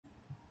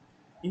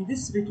In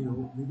this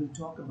video, we will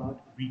talk about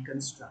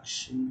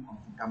reconstruction of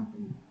the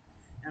company.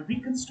 Now,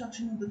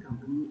 reconstruction of the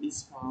company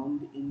is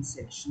found in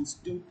sections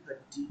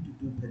 230 to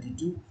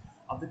 232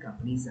 of the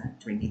Companies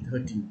Act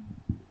 2013.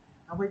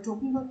 Now, by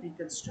talking about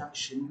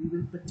reconstruction, we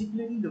will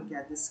particularly look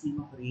at the scheme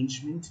of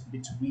arrangement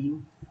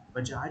between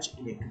Bajaj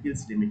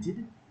Electricals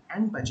Limited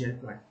and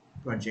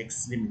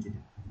Projects Limited.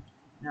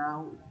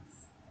 Now,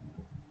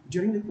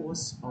 during the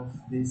course of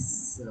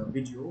this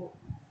video,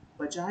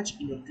 Bajaj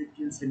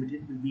Electricals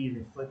Limited will be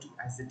referred to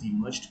as the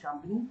demerged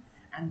company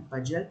and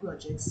Bajaj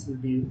Projects will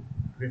be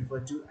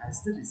referred to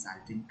as the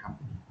resulting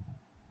company.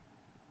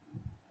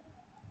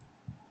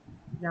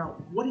 Now,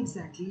 what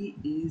exactly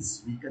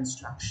is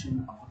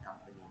reconstruction of a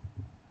company?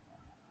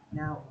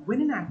 Now, when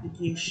an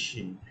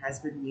application has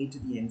been made to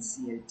the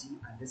NCLT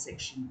under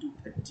Section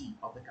 230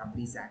 of the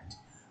Companies Act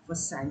for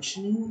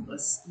sanctioning a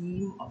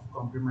scheme of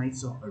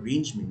compromise or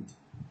arrangement,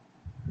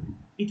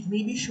 it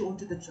may be shown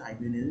to the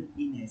tribunal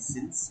in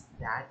essence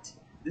that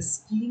the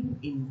scheme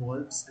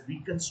involves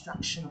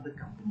reconstruction of the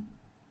company.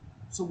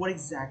 So what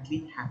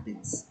exactly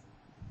happens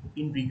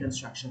in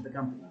reconstruction of the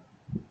company?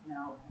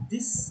 Now,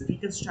 this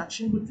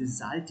reconstruction would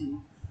result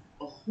in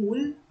a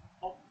whole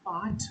or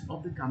part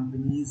of the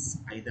company's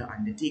either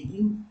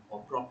undertaking or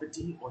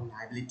property or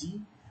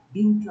liability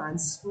being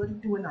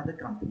transferred to another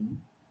company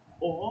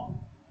or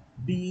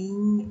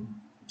being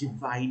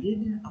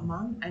divided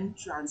among and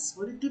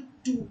transferred to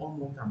two or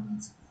more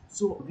companies.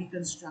 So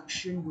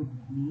reconstruction would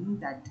mean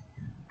that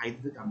either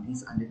the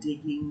company's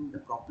undertaking, the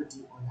property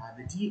or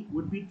liability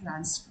would be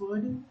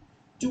transferred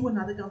to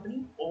another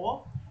company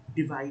or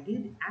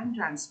divided and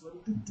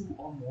transferred to two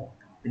or more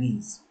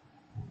companies.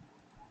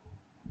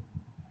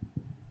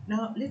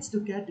 Now let's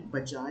look at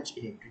Bajaj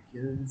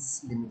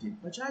Electricals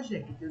Limited. Bajaj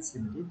Electricals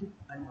Limited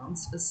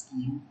announced a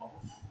scheme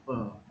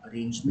of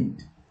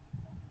arrangement.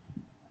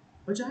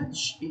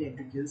 Bajaj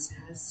Electricals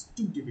has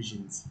two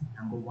divisions.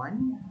 Number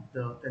one,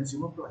 the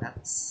consumer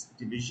products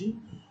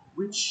division,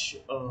 which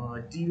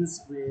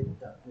deals with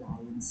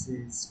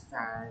appliances,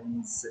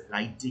 fans,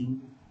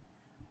 lighting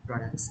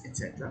products,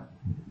 etc.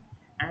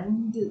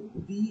 And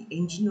the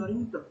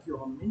engineering,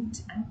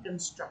 procurement and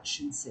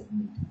construction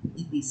segment,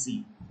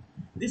 EPC.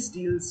 This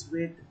deals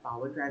with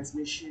power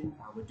transmission,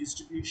 power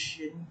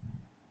distribution,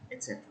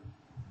 etc.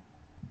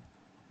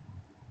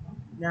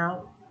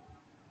 Now,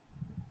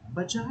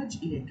 Bajaj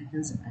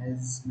Electricals,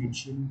 as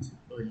mentioned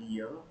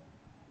earlier,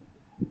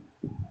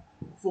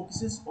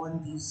 focuses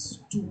on these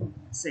two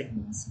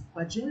segments.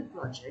 Bajaj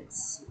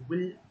Projects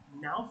will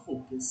now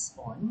focus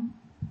on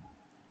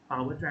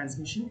power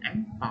transmission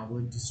and power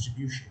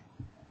distribution.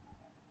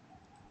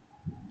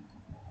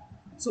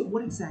 So,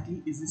 what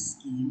exactly is this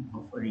scheme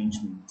of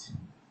arrangement?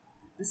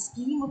 The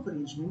scheme of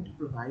arrangement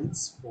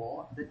provides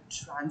for the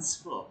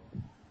transfer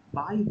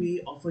by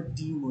way of a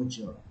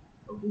demerger.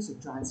 Okay, so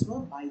transfer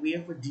by way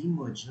of a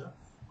demerger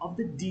of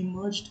the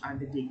demerged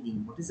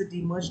undertaking. What is a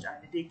demerged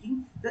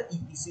undertaking? The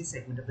EPC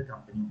segment of the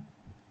company.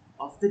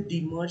 Of the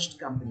demerged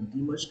company.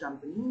 Demerged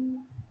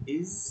company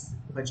is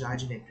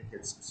Bajaj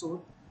Electricals.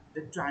 So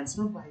the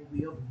transfer by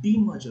way of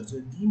demerger.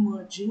 So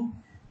demerging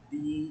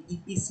the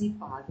EPC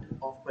part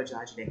of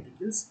Bajaj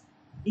Electricals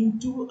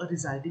into a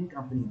resulting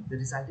company. The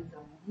resulting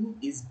company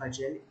is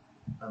Bajaj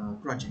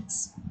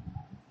Projects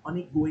on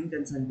a going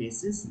concern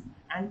basis,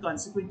 and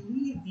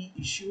consequently the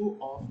issue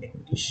of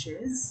equity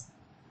shares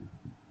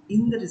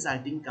in the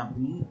resulting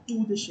company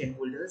to the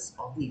shareholders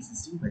of the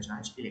existing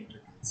Bajaj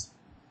Electricals.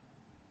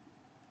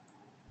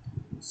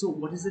 So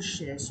what is the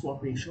share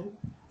swap ratio?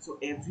 So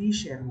every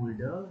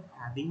shareholder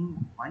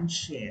having one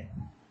share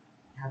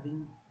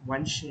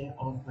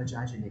of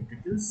Bajaj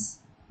Electricals,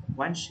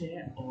 one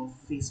share of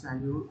face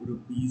value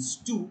rupees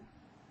 2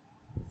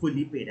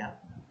 fully paid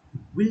up,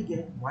 will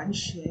get one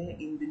share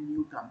in the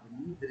new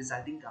company, the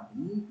resulting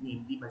company,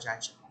 namely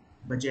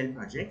Bajel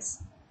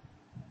Projects.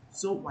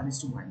 So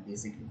 1:1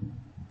 basically.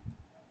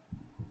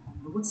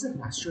 Now, what's the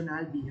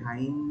rationale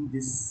behind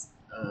this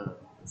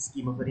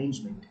scheme of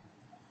arrangement?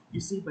 You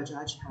see,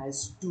 Bajaj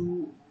has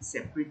two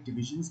separate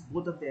divisions,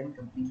 both of them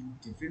completely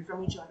different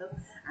from each other,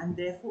 and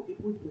therefore it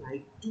would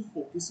like to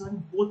focus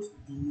on both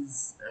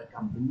these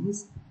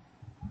companies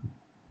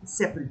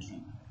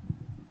separately.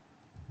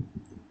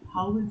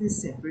 How will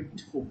this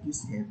separate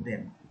focus help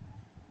them?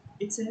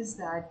 It says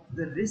that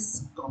the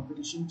risks,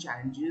 competition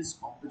challenges,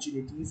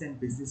 opportunities, and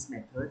business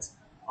methods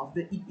of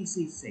the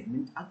EPC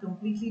segment are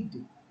completely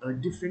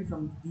different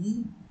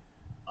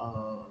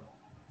uh,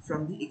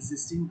 from the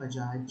existing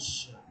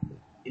Bajaj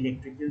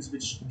Electricals,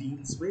 which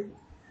deals with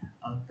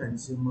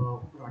consumer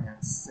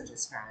products such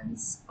as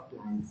fans,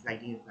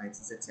 lighting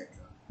appliances, etc.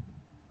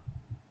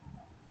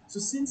 So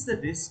since the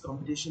risk,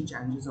 competition,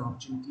 challenges, and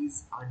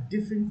opportunities are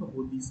different for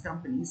both these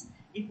companies,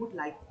 it would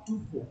like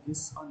to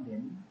focus on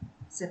them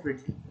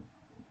separately.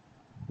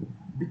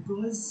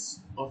 Because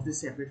of the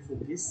separate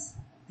focus,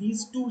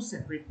 these two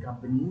separate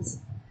companies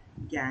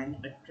can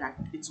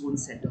attract its own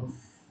set of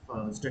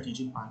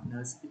strategic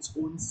partners, its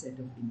own set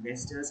of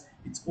investors,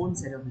 its own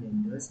set of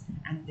lenders,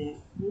 and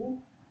therefore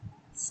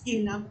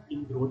scale up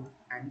in growth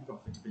and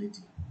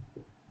profitability.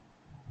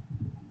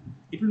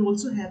 It It will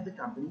also help the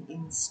company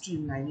in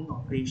streamlining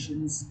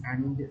operations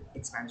and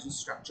expansion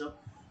structure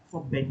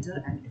for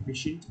better and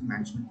efficient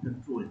management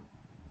control.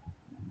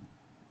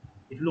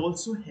 It will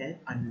also help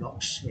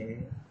unlock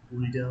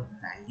shareholder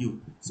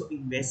value. So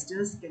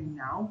investors can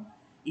now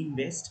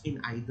invest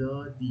in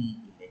either the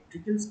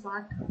electricals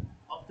part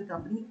of the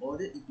company or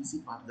the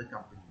EPC part of the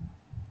company.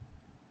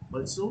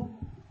 Also,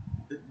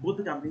 both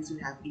the companies will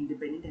have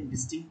independent and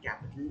distinct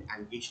capital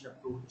allocation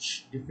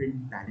approach,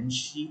 different balance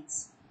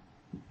sheets.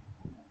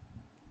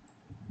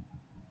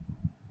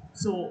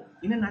 So,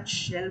 in a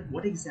nutshell,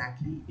 what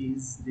exactly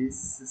is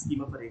this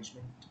scheme of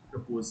arrangement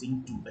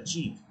proposing to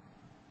achieve?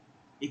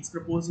 It's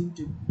proposing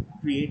to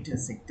create a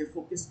sector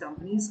focused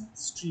companies,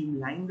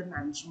 streamline the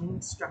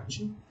management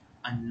structure,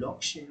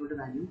 unlock shareholder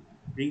value,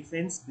 ring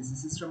fence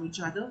businesses from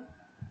each other,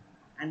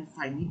 and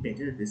finally,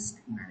 better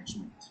risk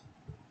management.